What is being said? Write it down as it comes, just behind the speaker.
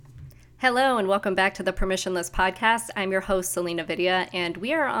Hello and welcome back to the Permissionless Podcast. I'm your host, Selena Vidya, and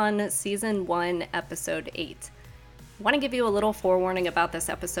we are on Season 1, Episode 8. I want to give you a little forewarning about this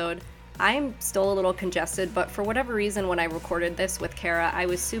episode. I'm still a little congested, but for whatever reason when I recorded this with Kara, I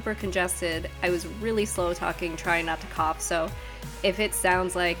was super congested. I was really slow talking, trying not to cough, so if it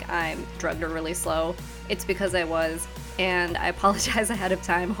sounds like I'm drugged or really slow, it's because I was, and I apologize ahead of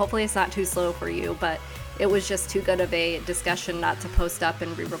time. Hopefully it's not too slow for you, but it was just too good of a discussion not to post up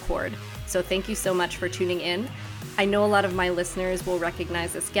and re-record. So thank you so much for tuning in. I know a lot of my listeners will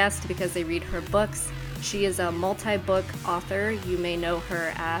recognize this guest because they read her books. She is a multi-book author. You may know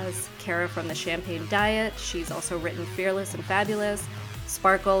her as Kara from the Champagne Diet. She's also written Fearless and Fabulous,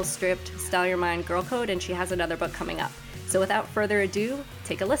 Sparkle, Stripped, Style Your Mind, Girl Code, and she has another book coming up. So without further ado,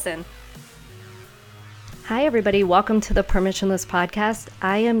 take a listen. Hi everybody, welcome to the Permissionless Podcast.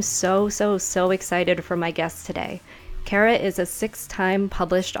 I am so excited for my guest today. Kara is a 6-time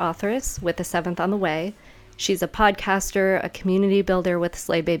published authoress with the 7th on the way. She's a podcaster, a community builder with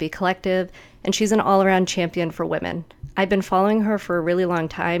Slay Baby Collective, and she's an all-around champion for women. I've been following her for a really long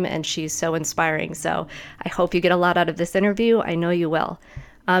time, and she's so inspiring, so I hope you get a lot out of this interview. I know you will.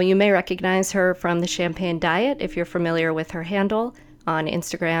 You may recognize her from the Champagne Diet if you're familiar with her handle on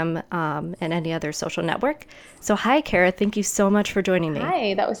Instagram and any other social network. So hi, Kara. Thank you so much for joining me.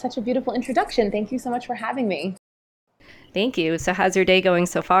 Hi, that was such a beautiful introduction. Thank you so much for having me. Thank you. So how's your day going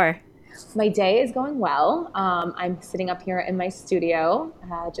so far? My day is going well. I'm sitting up here in my studio,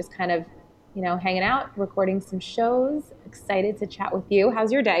 just kind of, hanging out, recording some shows. Excited to chat with you.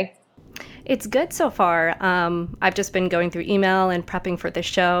 How's your day? It's good so far. I've just been going through email and prepping for the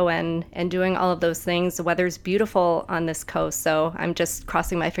show and doing all of those things. The weather's beautiful on this coast, so I'm just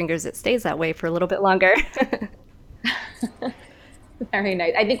crossing my fingers it stays that way for a little bit longer. Very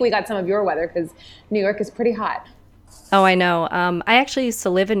nice. I think we got some of your weather because New York is pretty hot. Oh, I know. I actually used to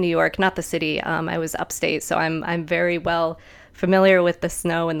live in New York, not the city. I was upstate, so I'm very well familiar with the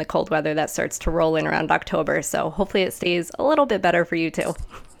snow and the cold weather that starts to roll in around October. So hopefully it stays a little bit better for you too.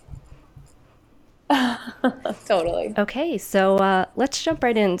 Totally. Okay, so let's jump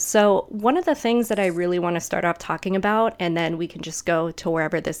right in. So one of the things that I really want to start off talking about, and then we can just go to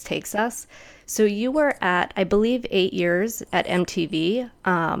wherever this takes us. So you were at, I believe, 8 years at MTV.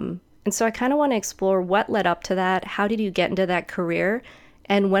 And so I kind of want to explore what led up to that. How did you get into that career?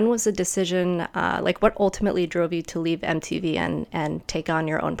 And when was the decision, what ultimately drove you to leave MTV and take on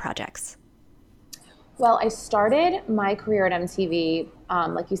your own projects? Well, I started my career at MTV,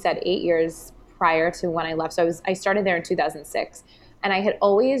 like you said, 8 years prior to when I left. So I started there in 2006. And I had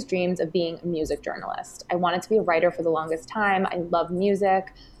always dreamed of being a music journalist. I wanted to be a writer for the longest time. I love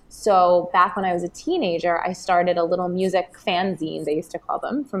music. So back when I was a teenager, I started a little music fanzine, they used to call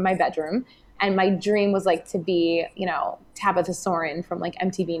them, from my bedroom. And my dream was to be, Tabitha Soren from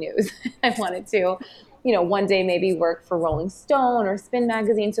MTV News. I wanted to, one day maybe work for Rolling Stone or Spin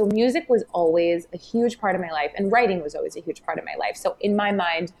Magazine. So music was always a huge part of my life, and writing was always a huge part of my life. So in my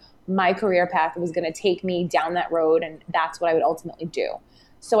mind, my career path was going to take me down that road, and that's what I would ultimately do.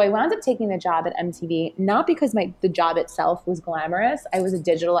 So I wound up taking the job at MTV, not because the job itself was glamorous. I was a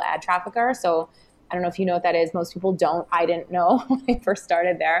digital ad trafficker. So I don't know if you know what that is. Most people don't. I didn't know when I first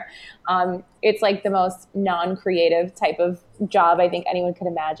started there. It's the most non-creative type of job I think anyone could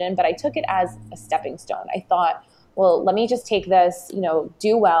imagine. But I took it as a stepping stone. I thought, well, let me just take this,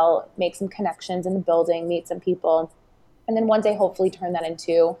 do well, make some connections in the building, meet some people, and then one day hopefully turn that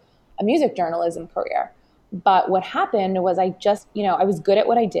into a music journalism career. But what happened was I was good at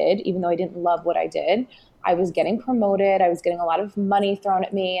what I did, even though I didn't love what I did. I was getting promoted. I was getting a lot of money thrown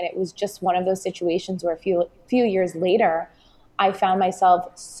at me. And it was just one of those situations where a few years later, I found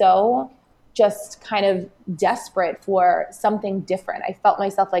myself so just kind of desperate for something different. I felt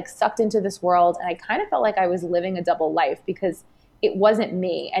myself sucked into this world. And I kind of felt like I was living a double life because it wasn't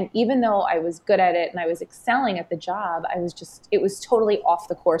me. And even though I was good at it and I was excelling at the job, it was totally off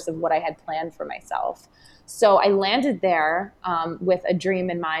the course of what I had planned for myself. So I landed there with a dream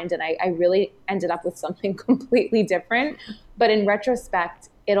in mind, and I really ended up with something completely different. But in retrospect,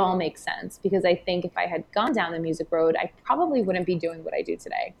 it all makes sense because I think if I had gone down the music road, I probably wouldn't be doing what I do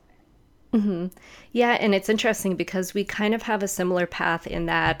today. Mm-hmm. Yeah, and it's interesting because we kind of have a similar path in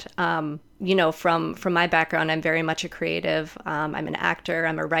that, from my background, I'm very much a creative. I'm an actor,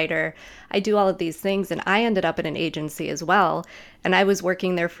 I'm a writer. I do all of these things, and I ended up in an agency as well. And I was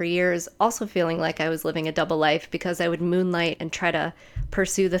working there for years, also feeling like I was living a double life because I would moonlight and try to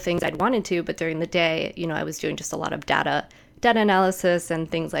pursue the things I'd wanted to, but during the day, I was doing just a lot of data analysis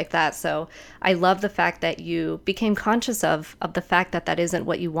and things like that. So I love the fact that you became conscious of the fact that that isn't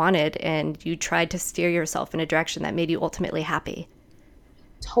what you wanted, and you tried to steer yourself in a direction that made you ultimately happy.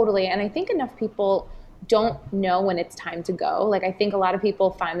 Totally. And I think enough people don't know when it's time to go. Like, I think a lot of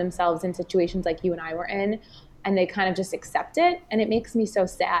people find themselves in situations like you and I were in, and they kind of just accept it. And it makes me so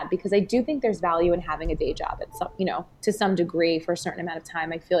sad because I do think there's value in having a day job at some, to some degree for a certain amount of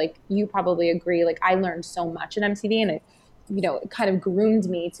time. I feel like you probably agree. Like, I learned so much in MTV, and it kind of groomed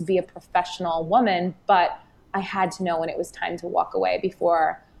me to be a professional woman, but I had to know when it was time to walk away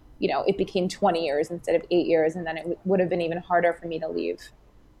before, it became 20 years instead of 8 years. And then it would have been even harder for me to leave.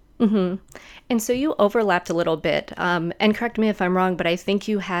 And so you overlapped a little bit. And correct me if I'm wrong, but I think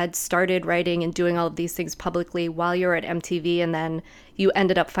you had started writing and doing all of these things publicly while you were at MTV, and then you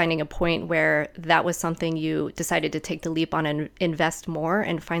ended up finding a point where that was something you decided to take the leap on and invest more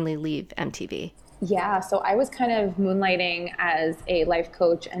and finally leave MTV. Yeah, so I was kind of moonlighting as a life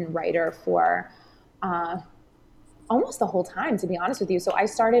coach and writer for uh, almost the whole time, to be honest with you. So I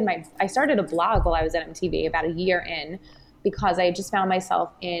started a blog while I was at MTV about a year in, because I just found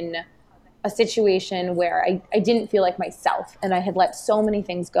myself in a situation where I didn't feel like myself, and I had let so many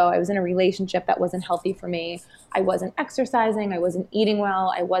things go. I was in a relationship that wasn't healthy for me. I wasn't exercising. I wasn't eating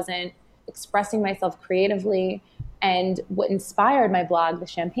well. I wasn't expressing myself creatively. And what inspired my blog, The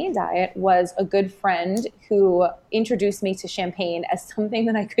Champagne Diet, was a good friend who introduced me to champagne as something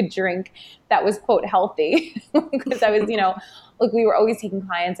that I could drink that was, quote, healthy. Because I was, like, we were always taking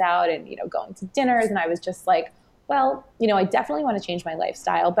clients out and, going to dinners. And I was just like, well, I definitely want to change my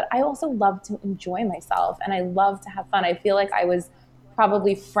lifestyle, but I also love to enjoy myself and I love to have fun. I feel like I was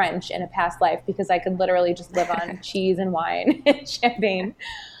probably French in a past life because I could literally just live on cheese and wine and champagne.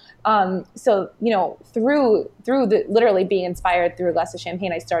 So, through the literally being inspired through a glass of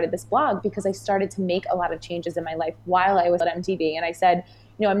champagne, I started this blog because I started to make a lot of changes in my life while I was at MTV. And I said,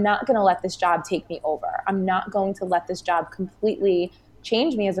 I'm not going to let this job take me over. I'm not going to let this job completely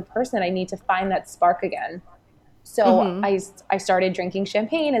change me as a person. I need to find that spark again. So I started drinking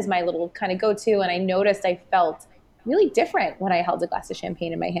champagne as my little kind of go-to. And I noticed I felt really different when I held a glass of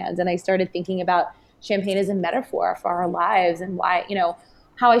champagne in my hands. And I started thinking about champagne as a metaphor for our lives and why,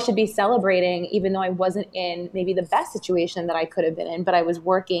 how I should be celebrating, even though I wasn't in maybe the best situation that I could have been in, but I was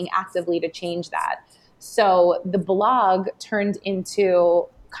working actively to change that. So the blog turned into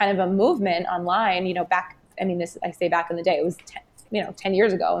kind of a movement online, I say back in the day, it was 10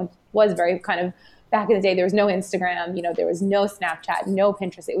 years ago, and was very kind of back in the day. There was no Instagram, there was no Snapchat, no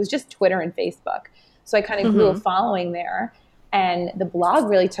Pinterest. It was just Twitter and Facebook. So I kind of grew a following there. And the blog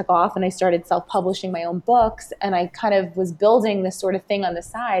really took off, and I started self-publishing my own books, and I kind of was building this sort of thing on the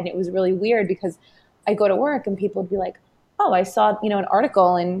side. And it was really weird because I go to work and people would be like, oh, I saw, an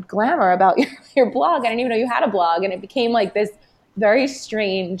article in Glamour about your blog. I didn't even know you had a blog. And it became like this very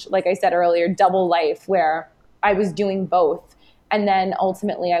strange, like I said earlier, double life where I was doing both. And then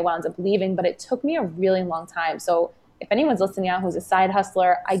ultimately I wound up leaving, but it took me a really long time. So if anyone's listening out who's a side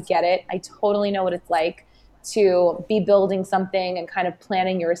hustler, I get it. I totally know what it's like to be building something and kind of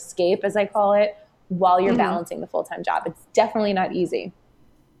planning your escape, as I call it, while you're balancing the full-time job. It's definitely not easy.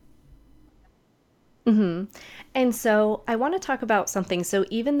 And so I want to talk about something. So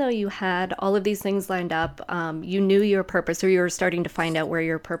even though you had all of these things lined up, you knew your purpose, or you were starting to find out where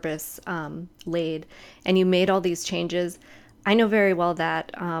your purpose laid, and you made all these changes. I know very well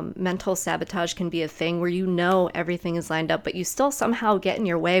that mental sabotage can be a thing where everything is lined up, but you still somehow get in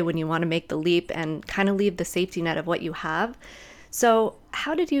your way when you want to make the leap and kind of leave the safety net of what you have. So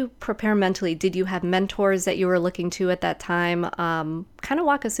how did you prepare mentally? Did you have mentors that you were looking to at that time? Kind of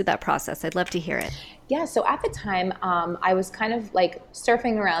walk us through that process. I'd love to hear it. Yeah, so at the time, I was kind of like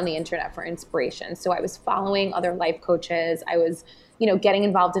surfing around the internet for inspiration. So I was following other life coaches. I was, getting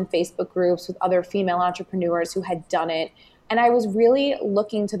involved in Facebook groups with other female entrepreneurs who had done it. And I was really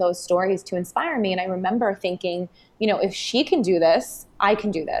looking to those stories to inspire me. And I remember thinking, if she can do this, I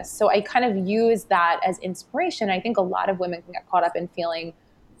can do this. So I kind of used that as inspiration. I think a lot of women can get caught up in feeling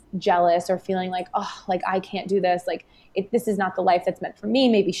jealous or feeling like, oh, like I can't do this. Like this is not the life that's meant for me.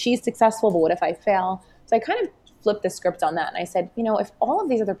 Maybe she's successful, but what if I fail? So I kind of flipped the script on that. And I said, if all of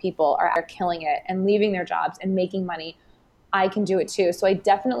these other people are killing it and leaving their jobs and making money, I can do it too. So I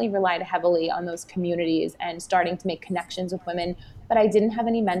definitely relied heavily on those communities and starting to make connections with women. But I didn't have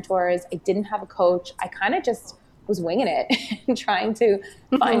any mentors. I didn't have a coach. I kind of just was winging it and trying to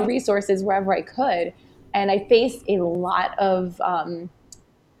find resources wherever I could. And I faced a lot of, trying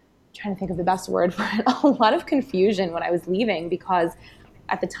to think of the best word for it, a lot of confusion when I was leaving, because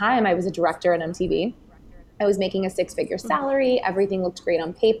at the time I was a director at MTV. I was making a 6-figure salary. Everything looked great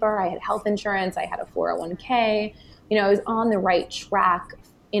on paper. I had health insurance. I had a 401k. I was on the right track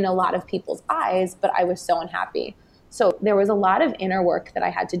in a lot of people's eyes, but I was so unhappy. So there was a lot of inner work that I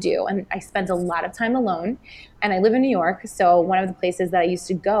had to do. And I spent a lot of time alone. And I live in New York. So one of the places that I used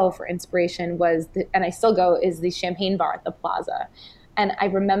to go for inspiration was, and I still go, is the Champagne Bar at the Plaza. And I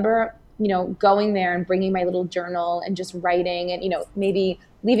remember, going there and bringing my little journal and just writing and, maybe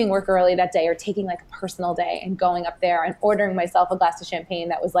leaving work early that day or taking like a personal day and going up there and ordering myself a glass of champagne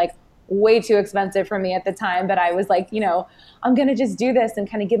that was like way too expensive for me at the time. But I was like, I'm going to just do this and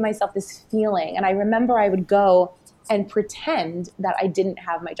kind of give myself this feeling. And I remember I would go and pretend that I didn't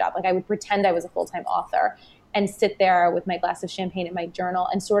have my job. Like I would pretend I was a full-time author and sit there with my glass of champagne in my journal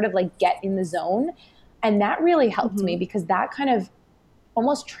and sort of like get in the zone. And that really helped me because that kind of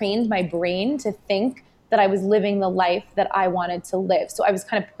almost trained my brain to think that I was living the life that I wanted to live. So I was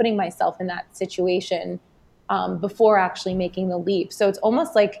kind of putting myself in that situation before actually making the leap. So it's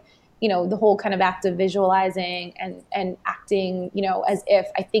almost like, the whole kind of act of visualizing and acting, as if,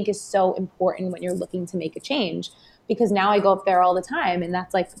 I think is so important when you're looking to make a change. Because now I go up there all the time, and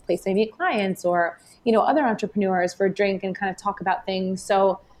that's like the place I meet clients or, other entrepreneurs for a drink and kind of talk about things.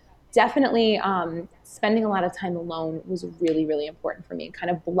 So definitely spending a lot of time alone was really, really important for me, kind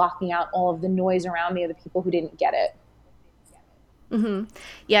of blocking out all of the noise around me of the people who didn't get it.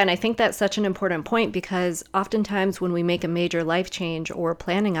 Yeah, and I think that's such an important point because oftentimes when we make a major life change or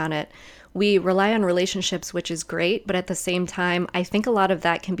planning on it, we rely on relationships, which is great. But at the same time, I think a lot of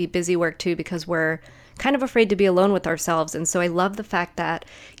that can be busy work too because we're kind of afraid to be alone with ourselves. And so I love the fact that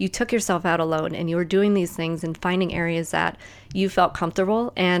you took yourself out alone and you were doing these things and finding areas that you felt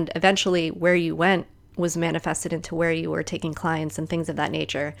comfortable. And eventually where you went was manifested into where you were taking clients and things of that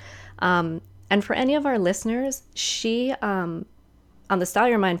nature. And for any of our listeners, she on the Style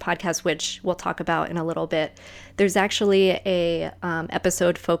Your Mind podcast, which we'll talk about in a little bit, there's actually a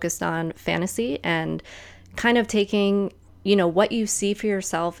episode focused on fantasy and kind of taking, what you see for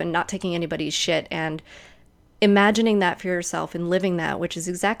yourself and not taking anybody's shit and imagining that for yourself and living that, which is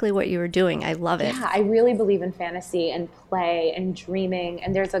exactly what you were doing. I love it. Yeah, I really believe in fantasy and play and dreaming.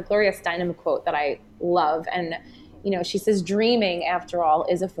 And there's a Gloria Steinem quote that I love. And, she says, dreaming, after all,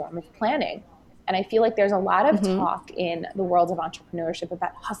 is a form of planning. And I feel like there's a lot of talk in the world of entrepreneurship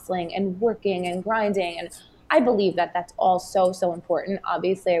about hustling and working and grinding. And I believe that that's all so, so important.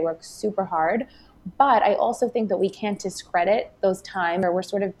 Obviously, I work super hard. But I also think that we can't discredit those times where we're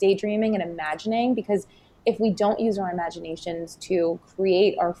sort of daydreaming and imagining, because if we don't use our imaginations to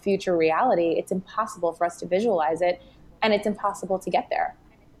create our future reality, it's impossible for us to visualize it, and it's impossible to get there.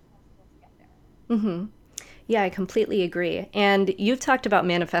 Yeah, I completely agree. And you've talked about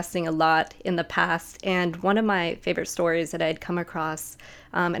manifesting a lot in the past. And one of my favorite stories that I'd come across,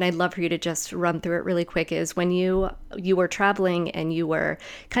 and I'd love for you to just run through it really quick, is when you were traveling and you were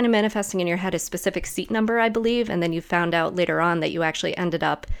kind of manifesting in your head a specific seat number, I believe, and then you found out later on that you actually ended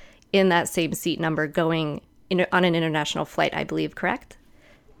up in that same seat number going on an international flight, I believe, correct?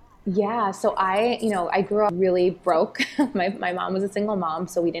 Yeah, so I grew up really broke. My mom was a single mom,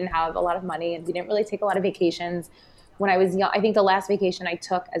 so we didn't have a lot of money and we didn't really take a lot of vacations. When I was young, I think the last vacation I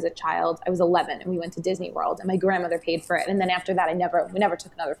took as a child, I was 11 and we went to Disney World and my grandmother paid for it. And then after that, we never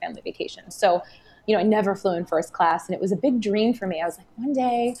took another family vacation. So, I never flew in first class, and it was a big dream for me. I was like, one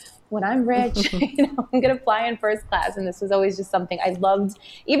day when I'm rich, I'm going to fly in first class. And this was always just something I loved.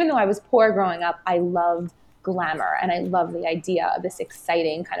 Even though I was poor growing up, I loved glamour and I love the idea of this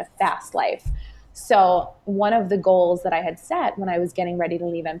exciting kind of fast life. So one of the goals that I had set when I was getting ready to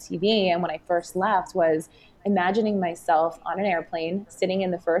leave MTV and when I first left was imagining myself on an airplane sitting in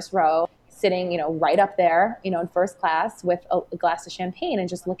the first row, sitting, right up there, in first class with a glass of champagne and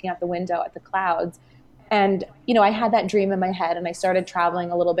just looking out the window at the clouds. And, I had that dream in my head, and I started traveling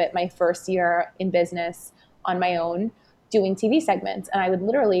a little bit my first year in business on my own, doing TV segments. And I would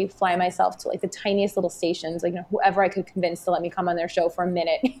literally fly myself to like the tiniest little stations, like, whoever I could convince to let me come on their show for a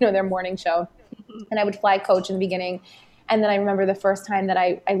minute, their morning show. And I would fly coach in the beginning. And then I remember the first time that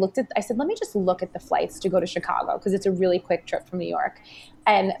I said, let me just look at the flights to go to Chicago, because it's a really quick trip from New York.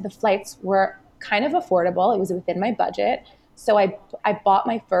 And the flights were kind of affordable. It was within my budget. So I bought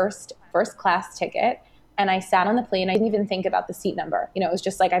my first class ticket, and I sat on the plane. I didn't even think about the seat number. It was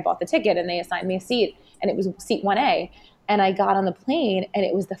just like I bought the ticket and they assigned me a seat, and it was seat 1A. And I got on the plane, and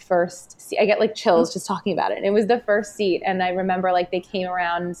it was the first seat. I get like chills just talking about it. And it was the first seat. And I remember like they came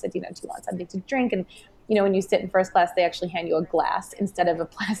around and said, do you want something to drink? And, when you sit in first class, they actually hand you a glass instead of a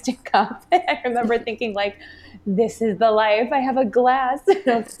plastic cup. I remember thinking like, this is the life. I have a glass.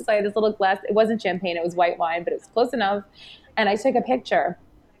 So I had this little glass. It wasn't champagne. It was white wine, but it was close enough. And I took a picture.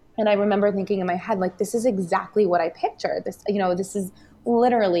 And I remember thinking in my head, like, this is exactly what I pictured. This is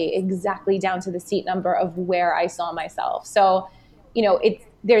literally exactly down to the seat number of where I saw myself. So,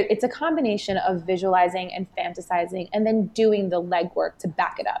 it's a combination of visualizing and fantasizing and then doing the legwork to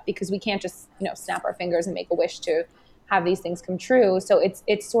back it up, because we can't just, snap our fingers and make a wish to have these things come true. So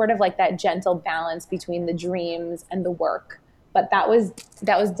it's sort of like that gentle balance between the dreams and the work. But that was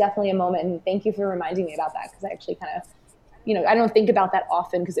definitely a moment, and thank you for reminding me about that, because I actually kind of, I don't think about that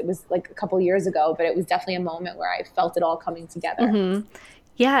often because it was like a couple years ago, but it was definitely a moment where I felt it all coming together. Mm-hmm.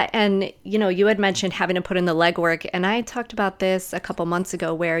 Yeah, and you had mentioned having to put in the legwork, and I talked about this a couple months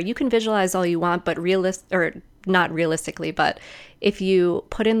ago, where you can visualize all you want, but not realistically, but if you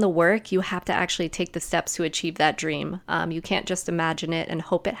put in the work, you have to actually take the steps to achieve that dream. You can't just imagine it and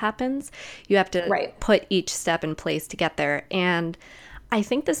hope it happens. You have to put each step in place to get there. And I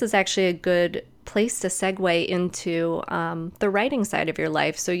think this is actually a good place to segue into the writing side of your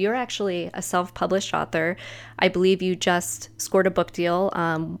life. So you're actually a self-published author. I believe you just scored a book deal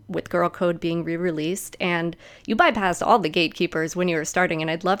with Girl Code being re-released, and you bypassed all the gatekeepers when you were starting. And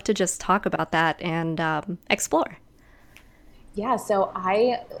I'd love to just talk about that and explore. Yeah, so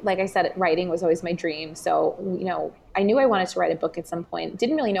like I said, writing was always my dream. So, I knew I wanted to write a book at some point.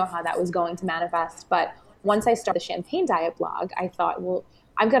 Didn't really know how that was going to manifest. But once I started the Champagne Diet blog, I thought, well,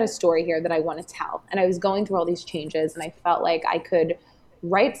 I've got a story here that I want to tell. And I was going through all these changes, and I felt like I could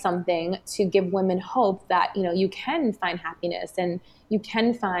write something to give women hope that, you can find happiness and you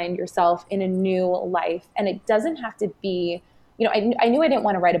can find yourself in a new life. And it doesn't have to be, I knew I didn't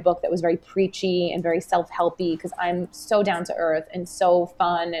want to write a book that was very preachy and very self-helpy, because I'm so down to earth and so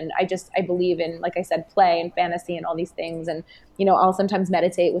fun. And I believe in, like I said, play and fantasy and all these things. And, I'll sometimes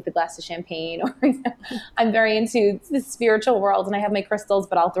meditate with a glass of champagne, or I'm very into the spiritual world, and I have my crystals,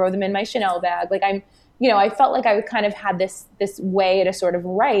 but I'll throw them in my Chanel bag. Like I felt like I kind of had this way to sort of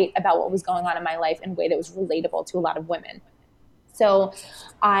write about what was going on in my life in a way that was relatable to a lot of women. So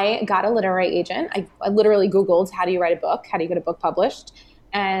I got a literary agent. I literally Googled, how do you write a book? How do you get a book published?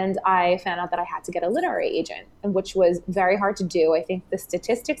 And I found out that I had to get a literary agent, and which was very hard to do. I think the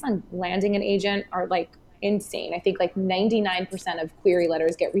statistics on landing an agent are like insane. I think like 99% of query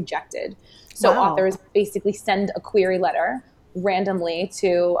letters get rejected. So Wow. authors basically send a query letter randomly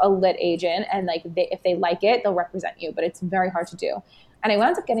to a lit agent, and like if they like it, they'll represent you, but it's very hard to do. And I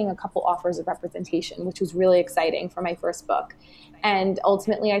wound up getting a couple offers of representation, which was really exciting for my first book. And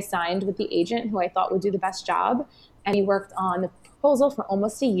ultimately I signed with the agent who I thought would do the best job. And we worked on the proposal for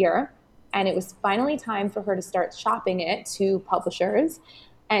almost a year. And it was finally time for her to start shopping it to publishers.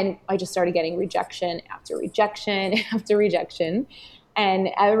 And I just started getting rejection after rejection after rejection. And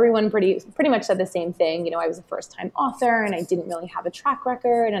everyone pretty much said the same thing. I was a first-time author, and I didn't really have a track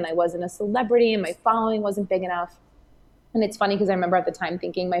record, and I wasn't a celebrity, and my following wasn't big enough. And it's funny because I remember at the time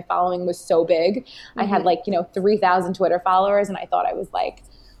thinking my following was so big. Mm-hmm. I had 3,000 Twitter followers, and I thought I was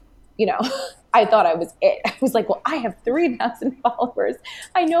I thought I was it. I was like, well, I have 3,000 followers.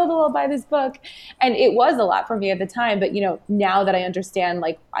 I know they'll all buy this book. And it was a lot for me at the time. But, now that I understand,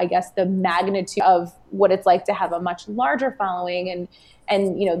 I guess the magnitude of what it's like to have a much larger following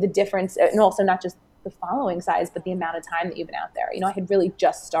and the difference, and also not just the following size, but the amount of time that you've been out there. I had really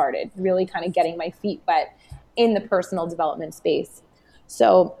just started really kind of getting my feet wet in the personal development space.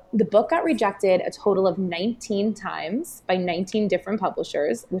 So the book got rejected a total of 19 times by 19 different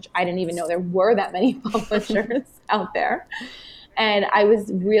publishers, which I didn't even know there were that many publishers out there. And I was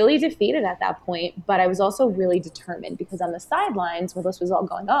really defeated at that point, but I was also really determined, because on the sidelines while this was all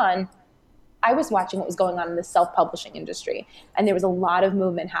going on, I was watching what was going on in the self-publishing industry. And there was a lot of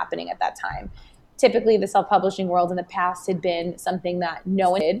movement happening at that time. Typically, the self-publishing world in the past had been something that no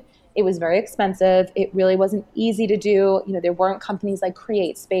one did. It was very expensive. It really wasn't easy to do. There weren't companies like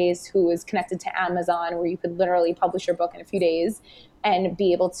CreateSpace, who was connected to Amazon, where you could literally publish your book in a few days and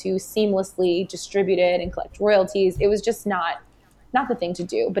be able to seamlessly distribute it and collect royalties. It was just not the thing to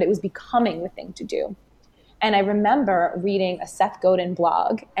do, but it was becoming the thing to do. And I remember reading a Seth Godin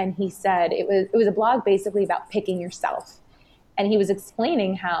blog, and he said it was a blog basically about picking yourself. And he was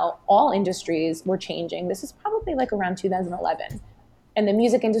explaining how all industries were changing. This is probably around 2011. And the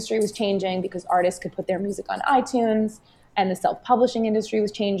music industry was changing because artists could put their music on iTunes, and the self-publishing industry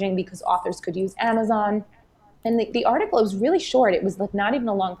was changing because authors could use Amazon. And the article was really short. It was not even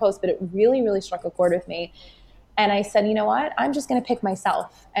a long post, but it really, really struck a chord with me. And I said, you know what? I'm just going to pick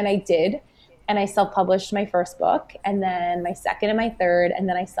myself. And I did. And I self-published my first book, and then my second and my third, and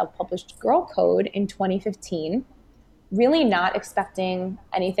then I self-published Girl Code in 2015. Really not expecting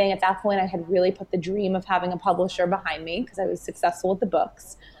anything. At that point, I had really put the dream of having a publisher behind me because I was successful with the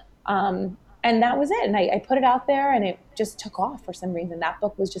books. And that was it. And I put it out there, and it just took off for some reason. That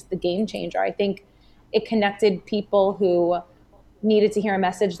book was just the game changer. I think it connected people who needed to hear a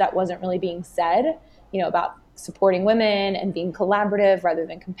message that wasn't really being said, about supporting women and being collaborative rather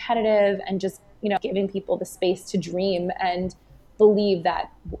than competitive, and just, giving people the space to dream and believe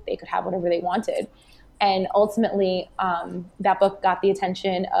that they could have whatever they wanted. And ultimately, that book got the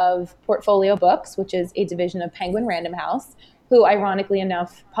attention of Portfolio Books, which is a division of Penguin Random House, who ironically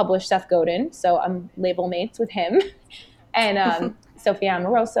enough published Seth Godin. So I'm label mates with him. And Sophia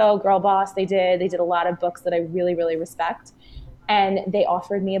Amoroso, Girl Boss, they did a lot of books that I really, really respect. And they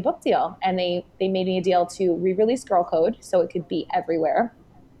offered me a book deal, and they made me a deal to re-release Girl Code so it could be everywhere,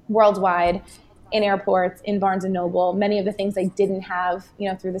 worldwide, in airports, in Barnes and Noble, many of the things I didn't have,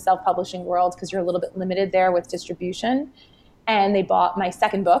 through the self-publishing world, because you're a little bit limited there with distribution. And they bought my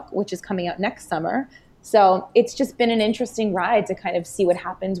second book, which is coming out next summer. So it's just been an interesting ride to kind of see what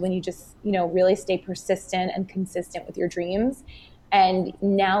happens when you just, really stay persistent and consistent with your dreams. And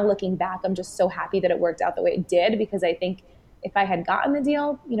now looking back, I'm just so happy that it worked out the way it did, because I think if I had gotten the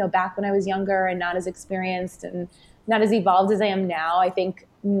deal, back when I was younger and not as experienced and not as evolved as I am now, I think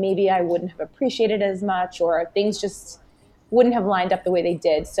maybe I wouldn't have appreciated it as much, or things just wouldn't have lined up the way they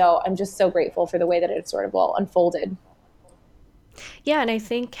did. So I'm just so grateful for the way that it sort of all unfolded. Yeah, and I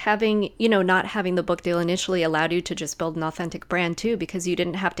think having, not having the book deal initially allowed you to just build an authentic brand too, because you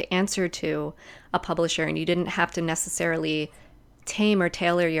didn't have to answer to a publisher, and you didn't have to necessarily tame or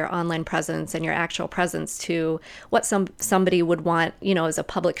tailor your online presence and your actual presence to what somebody would want, as a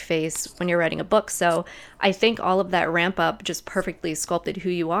public face when you're writing a book. So I think all of that ramp up just perfectly sculpted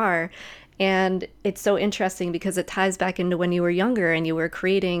who you are. And it's so interesting because it ties back into when you were younger and you were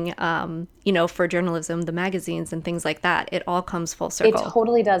creating, for journalism, the magazines and things like that. It all comes full circle. It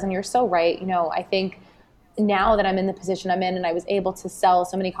totally does. And you're so right. I think now that I'm in the position I'm in, and I was able to sell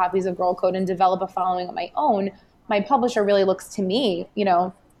so many copies of Girl Code and develop a following of my own, my publisher really looks to me,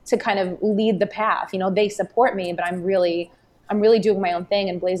 to kind of lead the path. They support me, but I'm really doing my own thing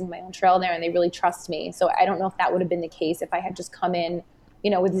and blazing my own trail there, and they really trust me. So I don't know if that would have been the case if I had just come in,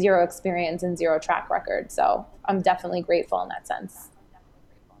 with zero experience and zero track record. So I'm definitely grateful in that sense.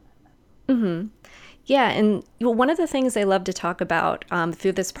 Mm-hmm. Yeah, and one of the things I love to talk about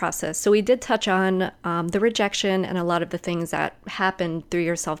through this process, so we did touch on the rejection and a lot of the things that happened through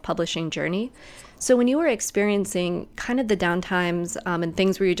your self-publishing journey. So when you were experiencing kind of the downtimes and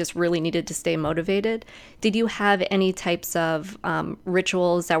things where you just really needed to stay motivated, did you have any types of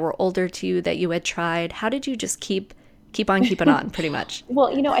rituals that were older to you that you had tried? How did you just keep on keeping on, pretty much? Well,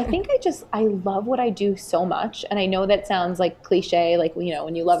 I think I love what I do so much. And I know that sounds like cliche, like, when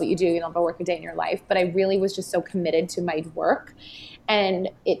you love what you do, you don't have to work a day in your life. But I really was just so committed to my work. And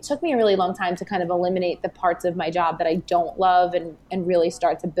it took me a really long time to kind of eliminate the parts of my job that I don't love and really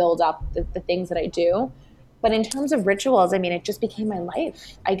start to build up the things that I do. But in terms of rituals, I mean, it just became my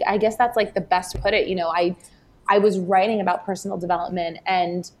life. I guess that's like the best to put it. I was writing about personal development,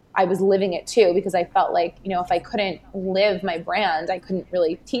 and I was living it too, because I felt like, if I couldn't live my brand, I couldn't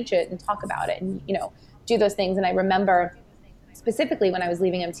really teach it and talk about it and, do those things. And I remember specifically when I was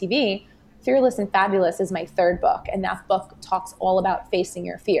leaving MTV, Fearless and Fabulous is my third book. And that book talks all about facing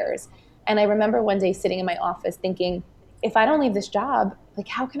your fears. And I remember one day sitting in my office thinking, if I don't leave this job, like,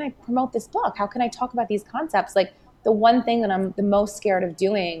 how can I promote this book? How can I talk about these concepts? Like, the one thing that I'm the most scared of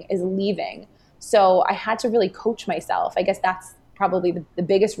doing is leaving. So I had to really coach myself. I guess that's probably the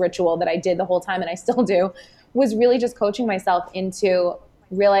biggest ritual that I did the whole time, and I still do, was really just coaching myself into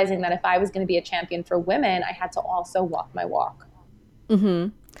realizing that if I was going to be a champion for women, I had to also walk my walk. Mm-hmm.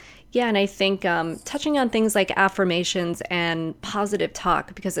 Yeah, and I think touching on things like affirmations and positive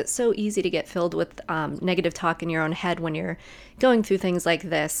talk, because it's so easy to get filled with negative talk in your own head when you're going through things like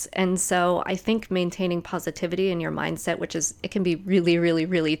this. And so I think maintaining positivity in your mindset, it can be really, really,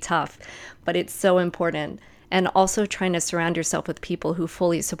 really tough, but it's so important. And also trying to surround yourself with people who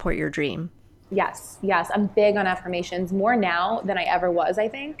fully support your dream. Yes. I'm big on affirmations, more now than I ever was, I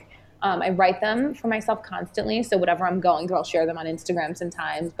think. I write them for myself constantly. So whatever I'm going through, I'll share them on Instagram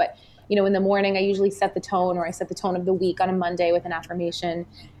sometimes. But, in the morning, I usually set the tone, or I set the tone of the week on a Monday with an affirmation.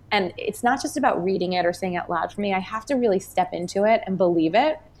 And it's not just about reading it or saying it out loud for me. I have to really step into it and believe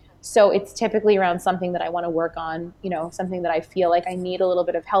it. So it's typically around something that I want to work on, something that I feel like I need a little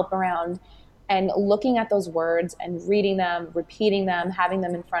bit of help around. And looking at those words and reading them, repeating them, having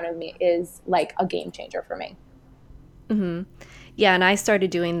them in front of me is like a game changer for me. Mm-hmm. Yeah, and I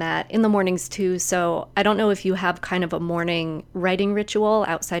started doing that in the mornings too. So I don't know if you have kind of a morning writing ritual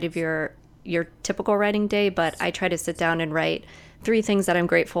outside of your typical writing day, but I try to sit down and write 3 things that I'm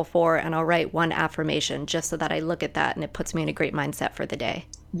grateful for, and I'll write 1 affirmation just so that I look at that and it puts me in a great mindset for the day.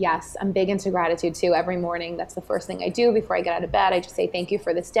 Yes, I'm big into gratitude too. Every morning, that's the first thing I do before I get out of bed. I just say thank you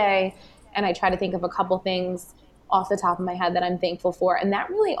for this day. And I try to think of a couple things off the top of my head that I'm thankful for. And that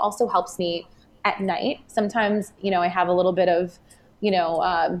really also helps me at night. Sometimes, I have a little bit of,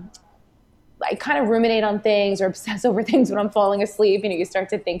 I kind of ruminate on things or obsess over things when I'm falling asleep. You start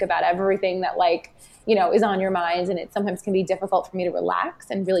to think about everything that is on your mind, and it sometimes can be difficult for me to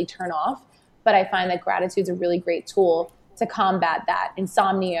relax and really turn off. But I find that gratitude's a really great tool to combat that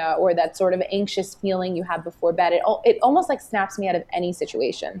insomnia or that sort of anxious feeling you have before bed. It almost like snaps me out of any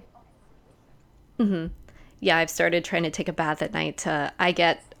situation. Mm-hmm. Yeah, I've started trying to take a bath at night. I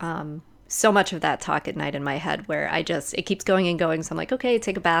get so much of that talk at night in my head where it keeps going and going. So I'm like, okay,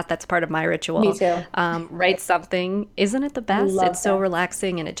 take a bath. That's part of my ritual. Me too. Write something. Isn't it the best? It's so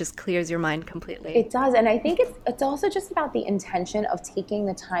relaxing and it just clears your mind completely. It does. And I think it's also just about the intention of taking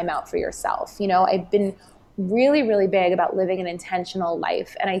the time out for yourself. I've been really, really big about living an intentional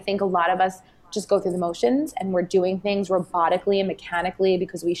life. And I think a lot of us just go through the motions and we're doing things robotically and mechanically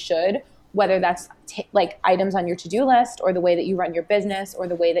because we should, whether that's like items on your to-do list or the way that you run your business or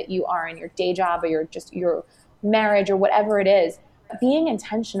the way that you are in your day job or your marriage or whatever it is. Being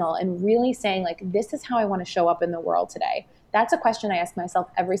intentional and really saying like, this is how I want to show up in the world today. That's a question I ask myself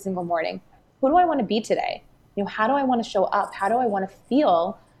every single morning. Who do I want to be today? How do I want to show up? How do I want to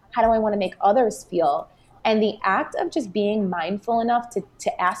feel? How do I want to make others feel? And the act of just being mindful enough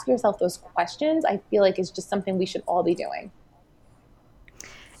to ask yourself those questions, I feel like is just something we should all be doing.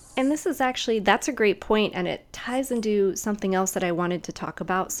 And that's a great point, and it ties into something else that I wanted to talk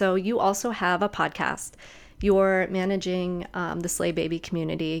about. So you also have a podcast. You're managing the Slay Baby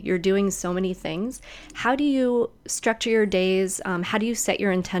community. You're doing so many things. How do you structure your days? How do you set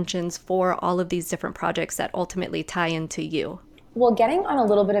your intentions for all of these different projects that ultimately tie into you? Well, getting on a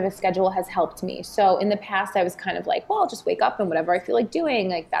little bit of a schedule has helped me. So in the past, I was kind of like, well, I'll just wake up and whatever I feel like doing,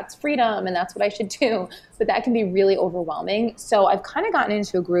 like that's freedom and that's what I should do. But that can be really overwhelming. So I've kind of gotten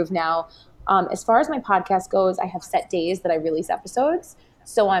into a groove now. As far as my podcast goes, I have set days that I release episodes.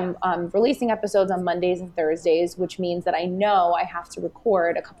 So I'm releasing episodes on Mondays and Thursdays, which means that I know I have to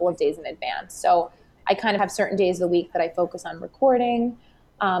record a couple of days in advance. So I kind of have certain days of the week that I focus on recording.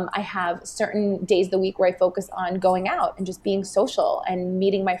 I have certain days of the week where I focus on going out and just being social and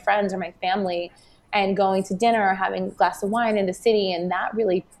meeting my friends or my family and going to dinner or having a glass of wine in the city. And that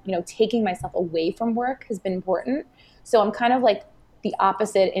really, taking myself away from work has been important. So I'm kind of like the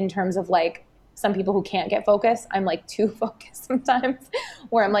opposite in terms of like some people who can't get focused. I'm like too focused sometimes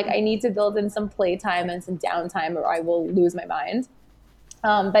where I'm like, I need to build in some playtime and some downtime or I will lose my mind.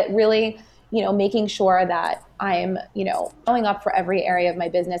 But really, making sure that I'm, showing up for every area of my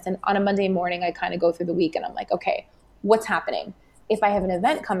business. And on a Monday morning, I kind of go through the week and I'm like, okay, what's happening? If I have an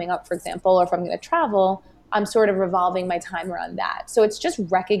event coming up, for example, or if I'm going to travel, I'm sort of revolving my time around that. So it's just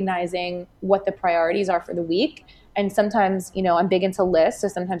recognizing what the priorities are for the week. And sometimes, I'm big into lists. So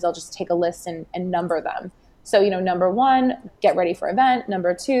sometimes I'll just take a list and number them. So, number 1, get ready for event.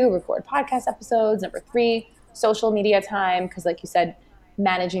 Number 2, record podcast episodes. Number 3, social media time. Because like you said,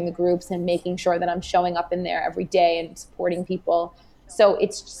 managing the groups and making sure that I'm showing up in there every day and supporting people. So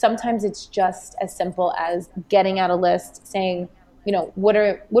sometimes it's just as simple as getting out a list, saying, what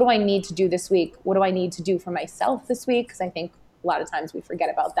do I need to do this week? What do I need to do for myself this week? Because I think a lot of times we forget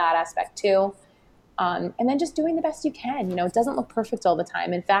about that aspect too. And then just doing the best you can. It doesn't look perfect all the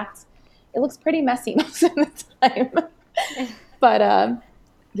time. In fact, it looks pretty messy most of the time. But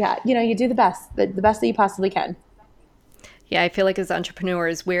yeah, you do the best that you possibly can. Yeah, I feel like as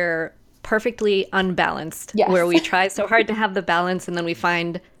entrepreneurs, we're perfectly unbalanced, yes. Where we try so hard to have the balance and then we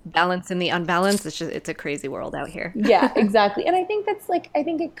find balance in the unbalance. It's a crazy world out here. Yeah, exactly. And I think I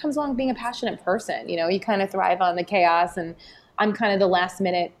think it comes along being a passionate person. You kind of thrive on the chaos, and I'm kind of the last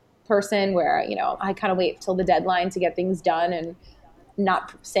minute person where, I kind of wait till the deadline to get things done, and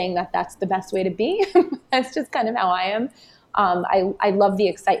not saying that that's the best way to be. That's just kind of how I am. I love the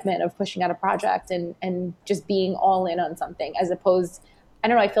excitement of pushing out a project and just being all in on something, as opposed, I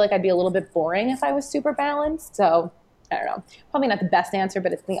don't know, I feel like I'd be a little bit boring if I was super balanced. So I don't know, probably not the best answer,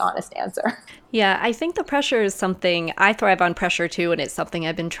 but it's the honest answer. Yeah, I think the pressure is something, I thrive on pressure too, and it's something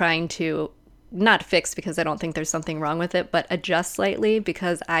I've been trying to not fix because I don't think there's something wrong with it, but adjust slightly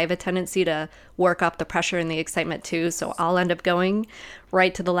because I have a tendency to work up the pressure and the excitement too. So I'll end up going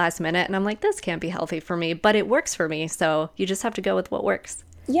right to the last minute and I'm like, this can't be healthy for me, but it works for me. So you just have to go with what works.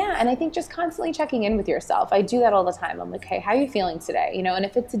 Yeah. And I think just constantly checking in with yourself. I do that all the time. I'm like, hey, how are you feeling today? And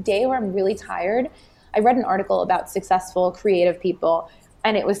if it's a day where I'm really tired, I read an article about successful creative people,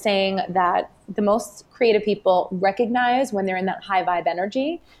 and it was saying that the most creative people recognize when they're in that high vibe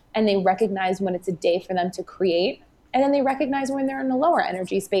energy, and they recognize when it's a day for them to create. And then they recognize when they're in the lower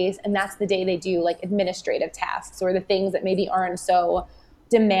energy space, and that's the day they do like administrative tasks or the things that maybe aren't so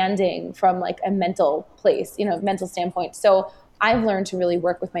demanding from like a mental place, mental standpoint. So I've learned to really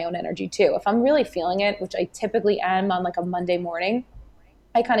work with my own energy too. If I'm really feeling it, which I typically am on like a Monday morning,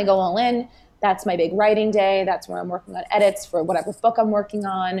 I kind of go all in. That's my big writing day. That's where I'm working on edits for whatever book I'm working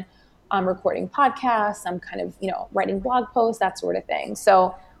on. I'm recording podcasts. I'm kind of, writing blog posts, that sort of thing.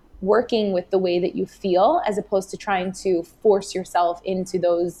 So working with the way that you feel as opposed to trying to force yourself into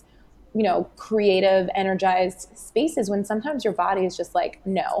those, creative, energized spaces when sometimes your body is just like,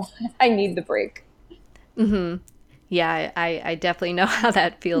 no, I need the break. Yeah, I definitely know how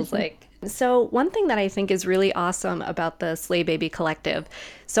that feels like. So, one thing that I think is really awesome about the Slay Baby Collective.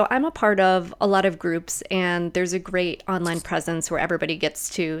 So, I'm a part of a lot of groups, and there's a great online presence where everybody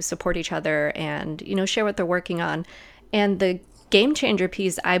gets to support each other and, share what they're working on. And the game changer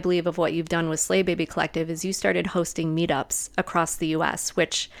piece, I believe, of what you've done with Slay Baby Collective is you started hosting meetups across the US,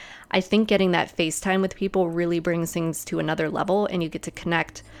 which I think getting that FaceTime with people really brings things to another level, and you get to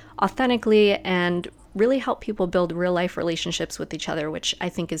connect authentically and really help people build real life relationships with each other, which I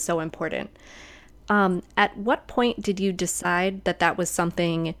think is so important. At what point did you decide that that was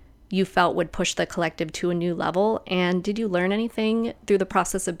something you felt would push the collective to a new level? And did you learn anything through the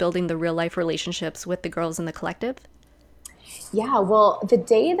process of building the real life relationships with the girls in the collective? Yeah, well, the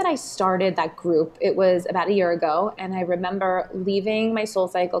day that I started that group, it was about a year ago. And I remember leaving my Soul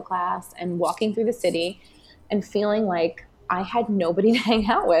Cycle class and walking through the city and feeling like I had nobody to hang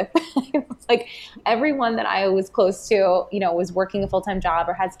out with. Like everyone that I was close to, was working a full-time job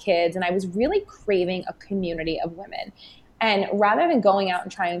or has kids. And I was really craving a community of women. And rather than going out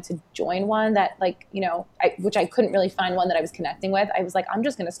and trying to join one that which I couldn't really find one that I was connecting with, I was like, I'm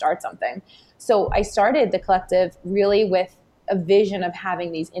just going to start something. So I started the collective really with a vision of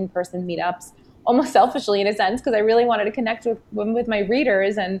having these in-person meetups, almost selfishly in a sense, because I really wanted to connect with my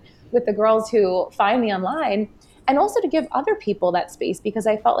readers and with the girls who find me online, and also to give other people that space, because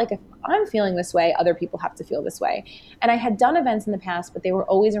I felt like if I'm feeling this way, other people have to feel this way. And I had done events in the past, but they were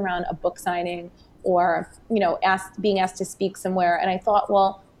always around a book signing or, being asked to speak somewhere. And I thought,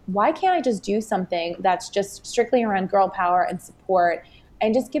 well, why can't I just do something that's just strictly around girl power and support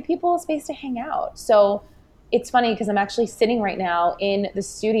and just give people a space to hang out? So it's funny because I'm actually sitting right now in the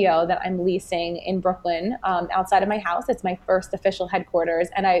studio that I'm leasing in Brooklyn, outside of my house. It's my first official headquarters.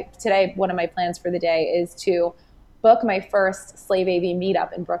 And today, one of my plans for the day is to book my first Slay Baby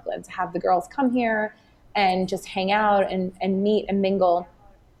meetup in Brooklyn, to have the girls come here and just hang out and meet and mingle.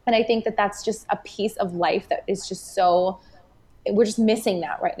 And I think that that's just a piece of life that is just we're just missing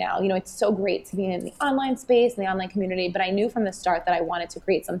that right now. It's so great to be in the online space and the online community, but I knew from the start that I wanted to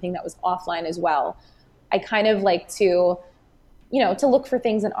create something that was offline as well. I kind of like to look for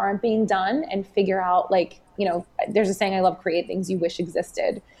things that aren't being done and figure out there's a saying I love, create things you wish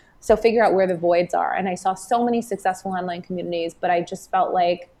existed. So figure out where the voids are. And I saw so many successful online communities, but I just felt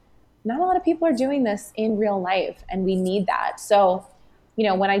like not a lot of people are doing this in real life, and we need that. So,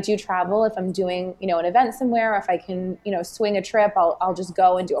 when I do travel, if I'm doing, an event somewhere, if I can, swing a trip, I'll just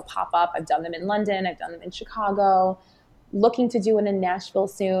go and do a pop-up. I've done them in London. I've done them in Chicago, looking to do it in Nashville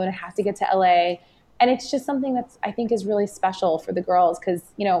soon. I have to get to LA. And it's just something that's, I think, is really special for the girls because,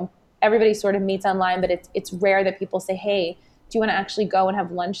 everybody sort of meets online, but it's rare that people say, hey, do you want to actually go and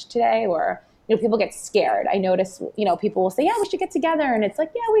have lunch today? Or, people get scared. I notice, people will say, yeah, we should get together. And it's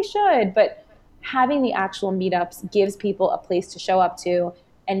like, yeah, we should. But having the actual meetups gives people a place to show up to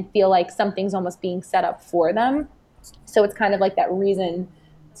and feel like something's almost being set up for them. So it's kind of like that reason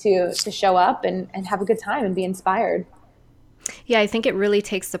to show up and have a good time and be inspired. Yeah, I think it really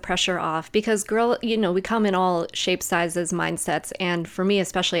takes the pressure off because we come in all shapes, sizes, mindsets. And for me,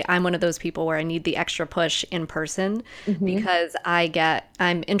 especially, I'm one of those people where I need the extra push in person because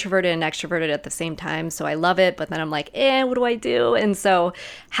I'm introverted and extroverted at the same time. So I love it, but then I'm like, what do I do? And so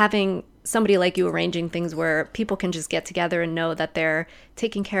having somebody like you arranging things where people can just get together and know that they're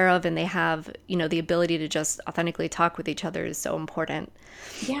taken care of and they have, the ability to just authentically talk with each other is so important.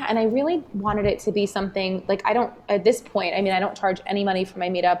 Yeah. And I really wanted it to be something like at this point, I don't charge any money for my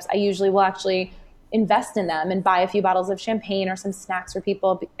meetups. I usually will actually invest in them and buy a few bottles of champagne or some snacks for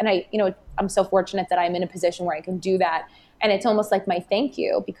people. And I'm so fortunate that I'm in a position where I can do that. And it's almost like my thank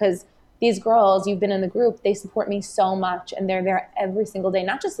you because these girls, you've been in the group, they support me so much and they're there every single day,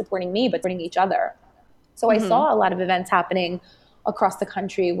 not just supporting me, but supporting each other. So I saw a lot of events happening across the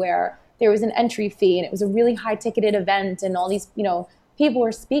country where there was an entry fee and it was a really high ticketed event and all these, people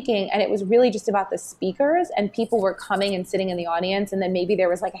were speaking and it was really just about the speakers and people were coming and sitting in the audience. And then maybe there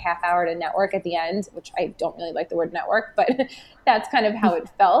was like a half hour to network at the end, which I don't really like the word network, but that's kind of how it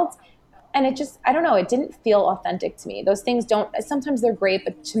felt. And it just, I don't know, it didn't feel authentic to me. Those things sometimes they're great,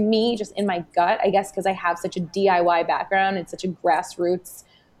 but to me, just in my gut, I guess because I have such a DIY background and such a grassroots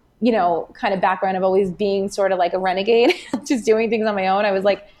kind of background of always being sort of like a renegade, just doing things on my own, I was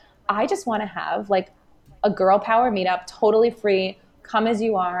like, I just want to have like a girl power meetup, totally free, come as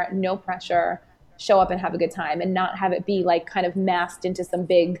you are, no pressure, show up and have a good time, and not have it be like kind of masked into some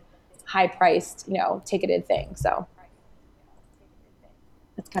big high priced, ticketed thing. So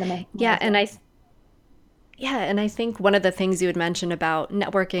that's kind of my Yeah, and I think one of the things you had mentioned about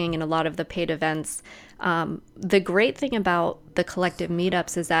networking and a lot of the paid events, the great thing about the collective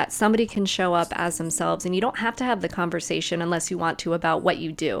meetups is that somebody can show up as themselves and you don't have to have the conversation unless you want to about what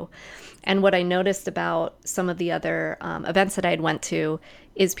you do. And what I noticed about some of the other events that I had went to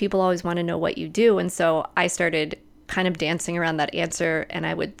is people always want to know what you do. And so I started kind of dancing around that answer, and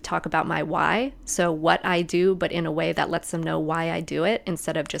I would talk about my why. So what I do, but in a way that lets them know why I do it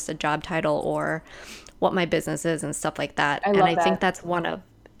instead of just a job title or what my business is and stuff like that. I love I that. think that's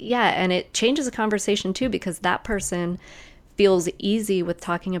and it changes the conversation too, because that person feels easy with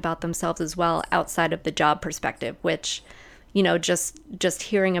talking about themselves as well outside of the job perspective, which, just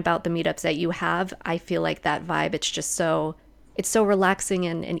hearing about the meetups that you have, I feel like that vibe, it's so relaxing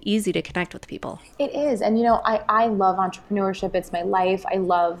and easy to connect with people. It is. And, I love entrepreneurship. It's my life.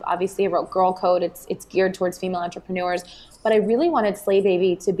 Obviously I wrote Girl Code. It's geared towards female entrepreneurs, but I really wanted Slay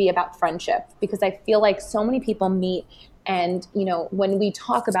Baby to be about friendship, because I feel like so many people meet and, when we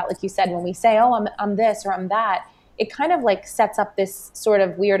talk about, like you said, when we say, oh, I'm this or I'm that, it kind of like sets up this sort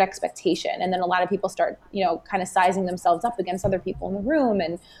of weird expectation. And then a lot of people start, kind of sizing themselves up against other people in the room.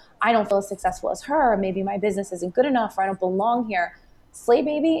 And I don't feel as successful as her. Maybe my business isn't good enough, or I don't belong here. Slay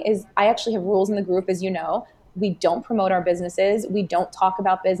Baby I actually have rules in the group, as you know. We don't promote our businesses. We don't talk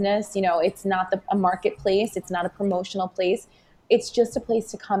about business. It's not a marketplace. It's not a promotional place. It's just a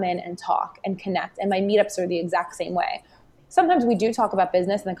place to come in and talk and connect. And my meetups are the exact same way. Sometimes we do talk about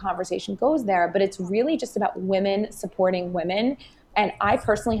business and the conversation goes there, but it's really just about women supporting women. And I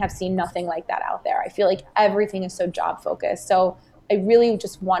personally have seen nothing like that out there. I feel like everything is so job focused. So I really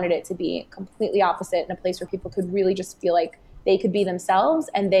just wanted it to be completely opposite, in a place where people could really just feel like they could be themselves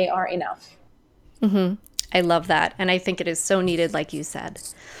and they are enough. Mm-hmm. I love that. And I think it is so needed, like you said.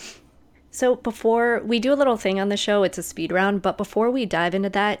 So before we do a little thing on the show, it's a speed round, but before we dive into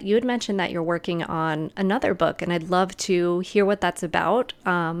that, you had mentioned that you're working on another book, and I'd love to hear what that's about,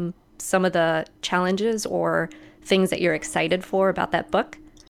 some of the challenges or things that you're excited for about that book.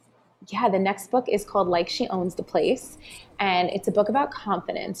 Yeah, the next book is called Like She Owns the Place, and it's a book about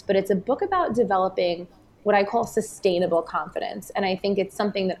confidence, but it's a book about developing what I call sustainable confidence. And I think it's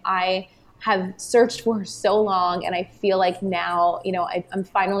something that I have searched for so long, and I feel like now, I'm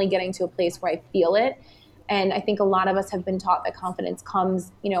finally getting to a place where I feel it. And I think a lot of us have been taught that confidence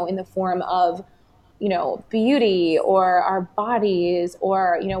comes, in the form of, beauty or our bodies,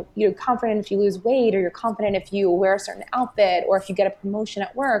 or, you're confident if you lose weight, or you're confident if you wear a certain outfit, or if you get a promotion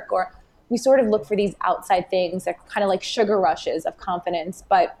at work, or we sort of look for these outside things that kind of like sugar rushes of confidence.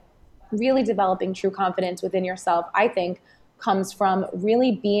 But really developing true confidence within yourself, I think, comes from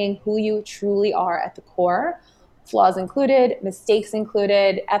really being who you truly are at the core, flaws included, mistakes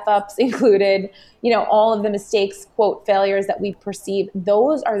included, F-ups included, all of the mistakes, quote, failures that we perceive.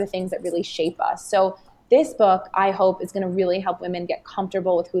 Those are the things that really shape us. So this book, I hope, is going to really help women get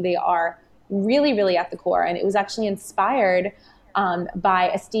comfortable with who they are really, really at the core. And it was actually inspired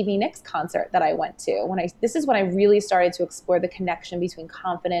by a Stevie Nicks concert that I went to. This is when I really started to explore the connection between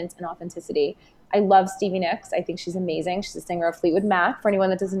confidence and authenticity. I love Stevie Nicks. I think she's amazing. She's a singer of Fleetwood Mac, for anyone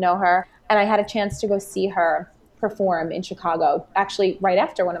that doesn't know her. And I had a chance to go see her perform in Chicago, actually right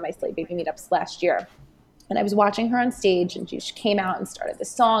after one of my Slay Baby meetups last year. And I was watching her on stage, and she came out and started this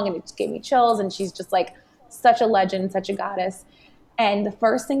song, and it just gave me chills. And she's just like such a legend, such a goddess. And the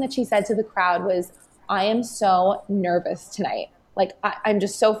first thing that she said to the crowd was, I am so nervous tonight. Like, I'm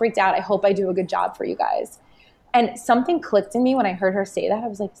just so freaked out. I hope I do a good job for you guys. And something clicked in me when I heard her say that. I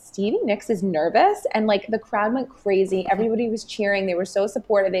was like, Stevie Nicks is nervous? And like the crowd went crazy. Everybody was cheering. They were so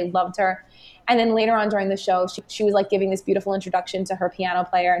supportive. They loved her. And then later on during the show, she was like giving this beautiful introduction to her piano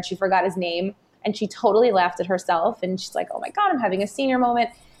player, and she forgot his name. And she totally laughed at herself. And she's like, oh my God, I'm having a senior moment.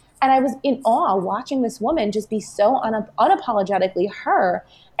 And I was in awe watching this woman just be so unapologetically her.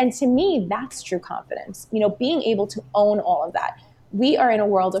 And to me, that's true confidence, being able to own all of that. We are in a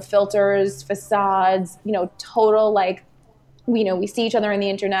world of filters, facades, total like, we see each other on the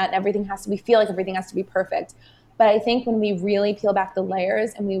internet, and we feel like everything has to be perfect. But I think when we really peel back the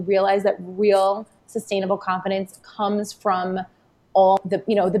layers and we realize that real sustainable confidence comes from all the,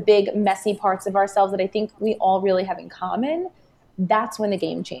 the big messy parts of ourselves that I think we all really have in common, that's when the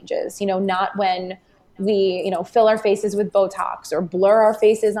game changes, not when we, fill our faces with Botox or blur our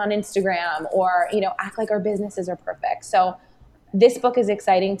faces on Instagram or, act like our businesses are perfect. So this book is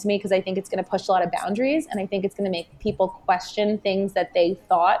exciting to me because I think it's going to push a lot of boundaries, and I think it's going to make people question things that they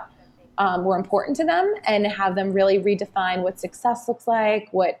thought were important to them, and have them really redefine what success looks like,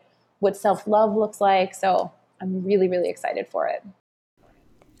 what self-love looks like. So I'm really, really excited for it.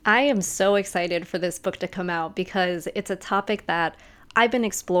 I am so excited for this book to come out because it's a topic that I've been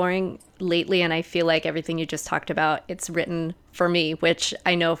exploring lately, and I feel like everything you just talked about, it's written for me, which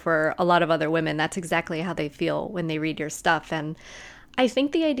I know for a lot of other women, that's exactly how they feel when they read your stuff. And I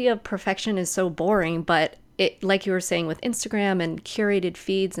think the idea of perfection is so boring, but it, like you were saying with Instagram and curated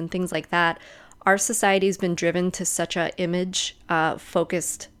feeds and things like that, our society's been driven to such a image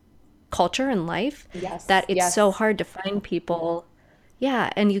focused culture and life that it's so hard to find people.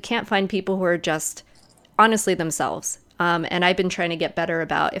 Yeah, and you can't find people who are just honestly themselves. And I've been trying to get better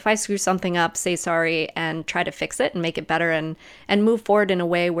about if I screw something up, say sorry and try to fix it and make it better and move forward in a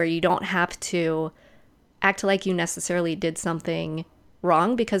way where you don't have to act like you necessarily did something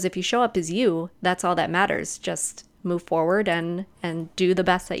wrong. Because if you show up as you, that's all that matters. Just move forward and do the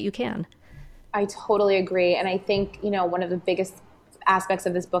best that you can. I totally agree. And I think, one of the biggest aspects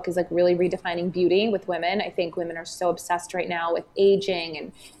of this book is like really redefining beauty with women. I think women are so obsessed right now with aging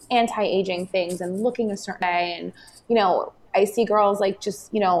and anti-aging things and looking a certain way. And, I see girls like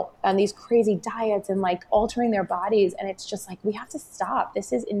just, on these crazy diets and like altering their bodies. And it's just like, we have to stop.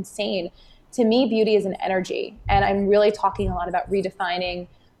 This is insane. To me, beauty is an energy. And I'm really talking a lot about redefining,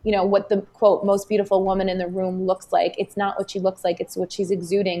 what the quote, most beautiful woman in the room looks like. It's not what she looks like. It's what she's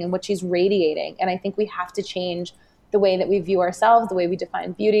exuding and what she's radiating. And I think we have to change the way that we view ourselves, the way we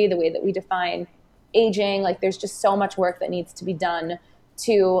define beauty, the way that we define aging. Like there's just so much work that needs to be done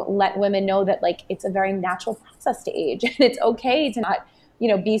to let women know that like it's a very natural process to age, and it's okay to not,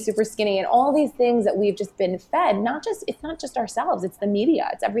 be super skinny, and all these things that we've just been fed. It's not just ourselves, it's the media,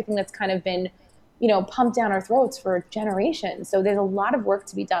 it's everything that's kind of been, pumped down our throats for generations. So there's a lot of work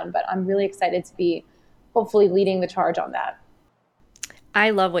to be done, but I'm really excited to be hopefully leading the charge on that. I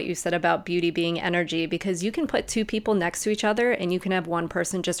love what you said about beauty being energy, because you can put two people next to each other and you can have one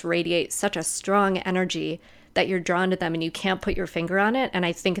person just radiate such a strong energy that you're drawn to them and you can't put your finger on it. And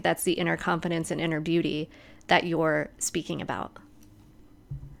I think that's the inner confidence and inner beauty that you're speaking about.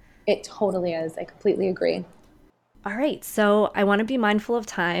 It totally is. I completely agree. All right, so I want to be mindful of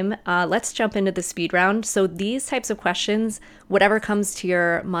time. Let's jump into the speed round. So these types of questions, whatever comes to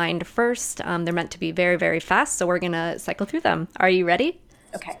your mind first, they're meant to be very, very fast. So we're going to cycle through them. Are you ready?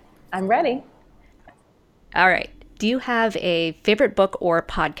 Okay, I'm ready. All right. Do you have a favorite book or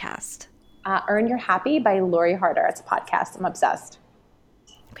podcast? Earn Your Happy by Lori Harder. It's a podcast. I'm obsessed.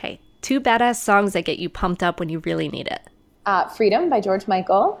 Okay. 2 badass songs that get you pumped up when you really need it. Freedom by George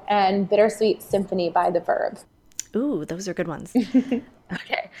Michael and Bittersweet Symphony by The Verb. Ooh, those are good ones.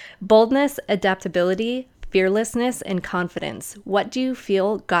 Okay. Boldness, adaptability, fearlessness, and confidence. What do you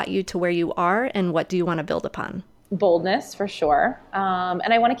feel got you to where you are, and what do you want to build upon? Boldness, for sure.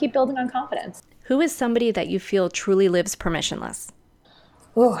 And I want to keep building on confidence. Who is somebody that you feel truly lives permissionless?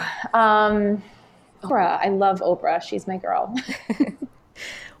 Ooh, Oprah. I love Oprah. She's my girl.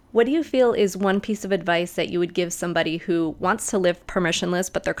 What do you feel is one piece of advice that you would give somebody who wants to live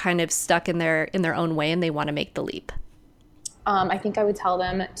permissionless, but they're kind of stuck in their own way and they want to make the leap? I think I would tell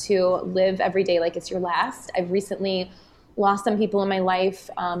them to live every day like it's your last. I've recently lost some people in my life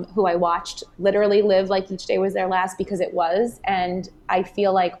who I watched literally live like each day was their last, because it was. And I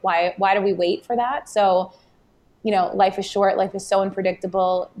feel like, why do we wait for that? So, life is short. Life is so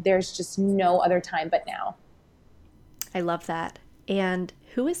unpredictable. There's just no other time but now. I love that. And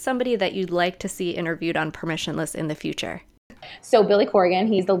who is somebody that you'd like to see interviewed on Permissionless in the future? So Billy Corgan,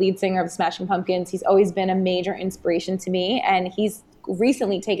 he's the lead singer of Smashing Pumpkins. He's always been a major inspiration to me. And he's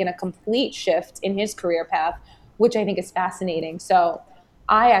recently taken a complete shift in his career path, which I think is fascinating. So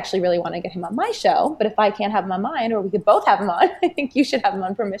I actually really want to get him on my show. But if I can't have him on mine, or we could both have him on, I think you should have him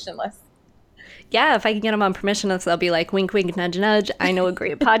on Permissionless. Yeah, if I can get him on Permissionless, I'll be like, wink, wink, nudge, nudge. I know a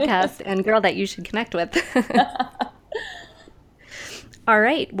great podcast and girl that you should connect with. All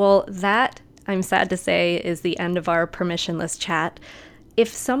right. Well, that, I'm sad to say, is the end of our Permissionless chat. If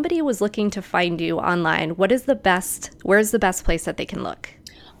somebody was looking to find you online, where's the best place that they can look?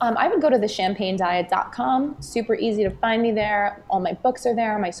 I would go to thechampagnediet.com. Super easy to find me there. All my books are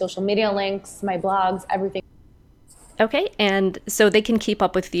there, my social media links, my blogs, everything. Okay, and so they can keep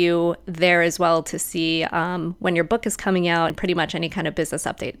up with you there as well to see when your book is coming out and pretty much any kind of business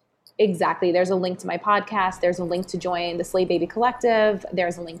update. Exactly. There's a link to my podcast. There's a link to join the Slay Baby Collective.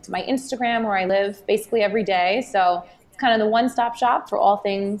 There's a link to my Instagram, where I live basically every day. So it's kind of the one-stop shop for all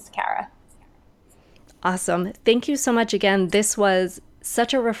things Cara. Awesome. Thank you so much again. This was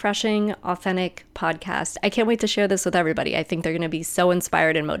Such a refreshing, authentic podcast. I can't wait to share this with everybody. I think they're going to be so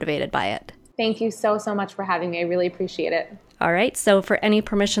inspired and motivated by it. Thank you so much for having me. I really appreciate it. All right. So for any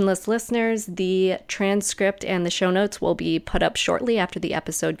permissionless listeners, the transcript and the show notes will be put up shortly after the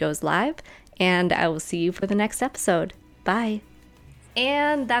episode goes live. And I will see you for the next episode. Bye.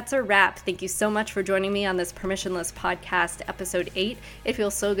 And that's a wrap. Thank you so much for joining me on this Permissionless Podcast, episode 8. It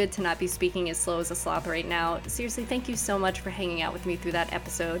feels so good to not be speaking as slow as a sloth right now. Seriously, thank you so much for hanging out with me through that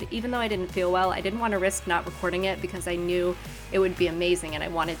episode. Even though I didn't feel well, I didn't want to risk not recording it because I knew it would be amazing and I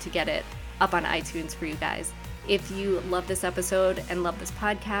wanted to get it up on iTunes for you guys. If you love this episode and love this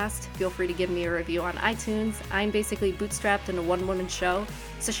podcast, feel free to give me a review on iTunes. I'm basically bootstrapped in a one-woman show,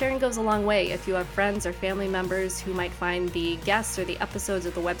 so sharing goes a long way. If you have friends or family members who might find the guests or the episodes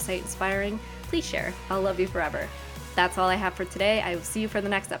of the website inspiring, please share. I'll love you forever. That's all I have for today. I will see you for the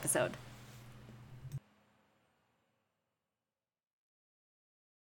next episode.